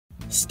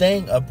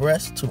staying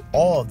abreast to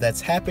all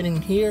that's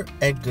happening here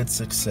at Good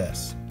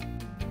Success.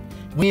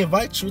 We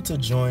invite you to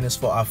join us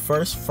for our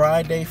first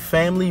Friday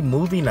family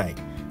movie night.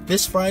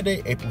 This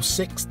Friday, April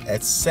 6th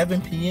at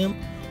 7 p.m.,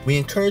 we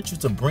encourage you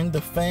to bring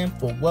the fam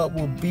for what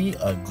will be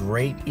a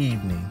great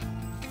evening.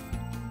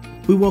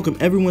 We welcome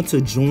everyone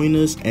to join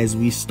us as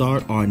we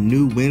start our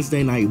new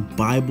Wednesday night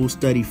Bible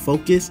study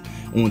focus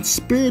on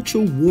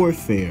spiritual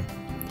warfare.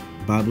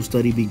 Bible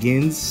study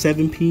begins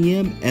 7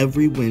 p.m.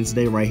 every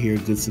Wednesday right here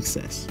at Good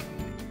Success.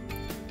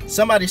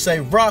 Somebody say,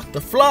 rock the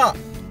flock!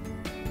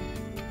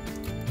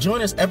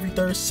 Join us every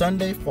third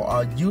Sunday for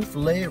our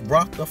youth-led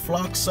Rock the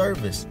Flock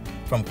service.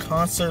 From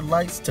concert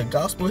lights to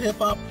gospel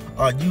hip-hop,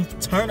 our youth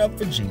turn up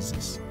for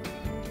Jesus.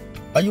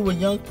 Are you a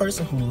young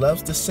person who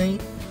loves to sing?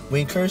 We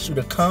encourage you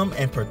to come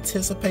and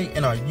participate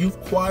in our youth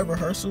choir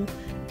rehearsal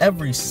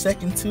every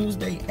second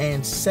Tuesday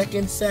and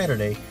second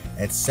Saturday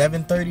at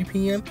 7:30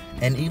 p.m.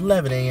 and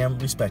 11 a.m.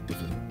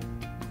 respectively.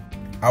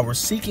 Our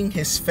Seeking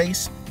His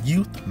Face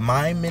Youth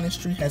Mind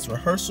Ministry has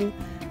rehearsal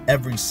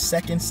every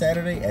second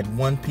Saturday at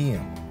 1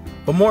 p.m.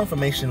 For more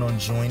information on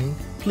joining,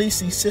 please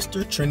see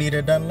Sister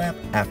Trinita Dunlap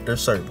after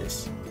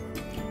service.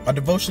 Our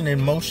Devotion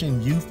in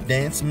Motion Youth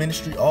Dance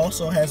Ministry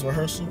also has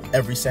rehearsal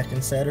every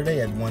second Saturday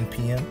at 1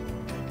 p.m.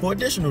 For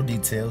additional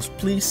details,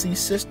 please see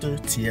Sister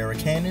Tiara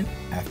Cannon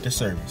after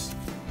service.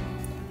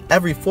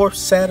 Every fourth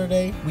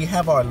Saturday, we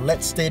have our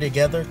Let's Stay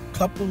Together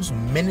Couples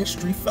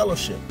Ministry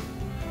Fellowship.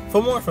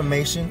 For more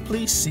information,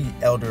 please see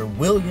Elder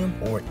William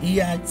or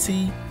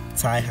EIT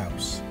Ty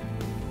House.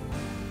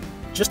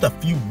 Just a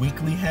few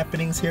weekly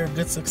happenings here at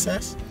Good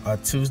Success: our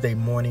Tuesday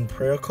morning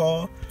prayer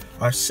call,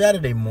 our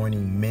Saturday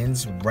morning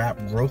men's rap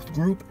growth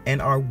group,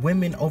 and our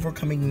Women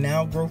Overcoming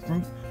Now growth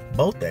group,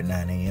 both at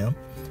 9 a.m.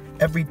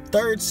 Every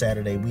third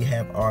Saturday, we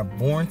have our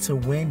Born to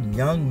Win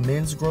Young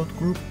Men's Growth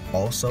Group,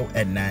 also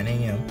at 9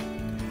 a.m.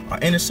 Our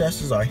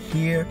intercessors are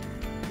here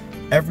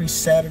every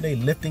Saturday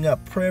lifting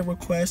up prayer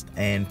requests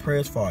and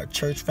prayers for our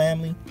church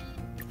family.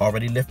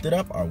 Already lifted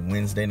up our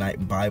Wednesday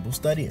night Bible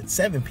study at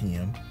 7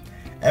 p.m.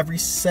 Every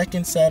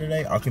second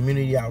Saturday, our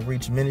community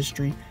outreach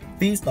ministry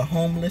feeds the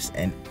homeless,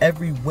 and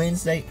every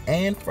Wednesday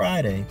and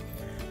Friday,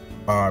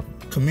 our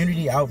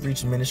community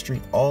outreach ministry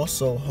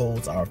also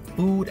holds our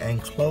food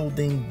and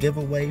clothing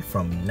giveaway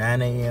from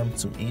 9 a.m.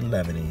 to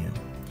 11 a.m.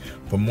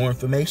 For more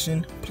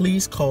information,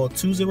 please call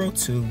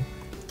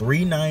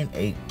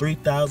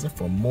 202-398-3000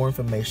 for more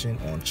information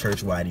on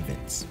church-wide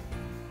events.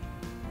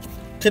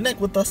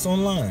 Connect with us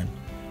online.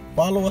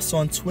 Follow us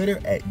on Twitter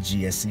at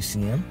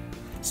GSCCM.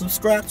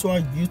 Subscribe to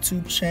our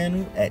YouTube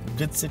channel at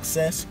Good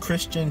Success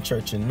Christian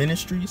Church and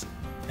Ministries.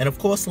 And of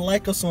course,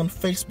 like us on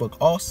Facebook,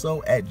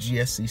 also at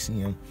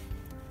GSCCM.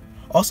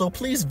 Also,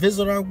 please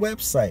visit our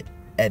website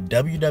at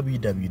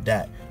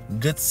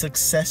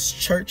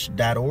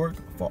www.goodsuccesschurch.org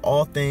for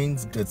all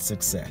things Good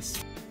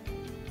Success.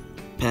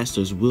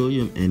 Pastors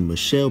William and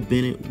Michelle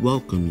Bennett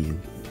welcome you.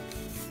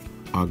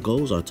 Our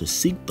goals are to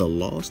seek the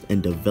lost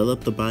and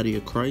develop the body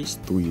of Christ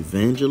through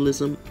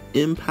evangelism,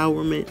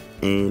 empowerment,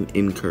 and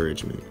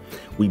encouragement.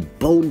 We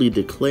boldly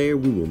declare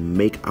we will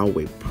make our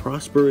way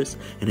prosperous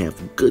and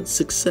have good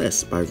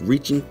success by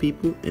reaching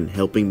people and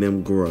helping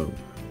them grow.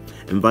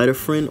 Invite a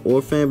friend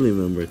or family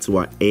member to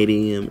our 8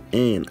 a.m.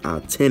 and our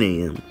 10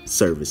 a.m.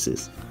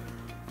 services.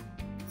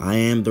 I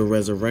am the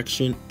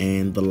resurrection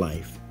and the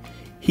life.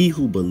 He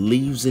who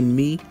believes in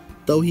me,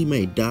 though he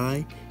may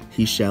die,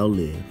 he shall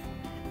live.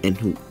 And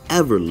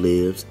whoever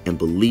lives and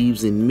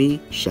believes in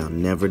me shall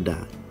never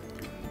die.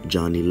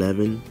 John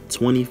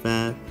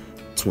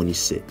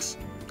 11:25-26.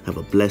 Have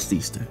a blessed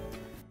Easter.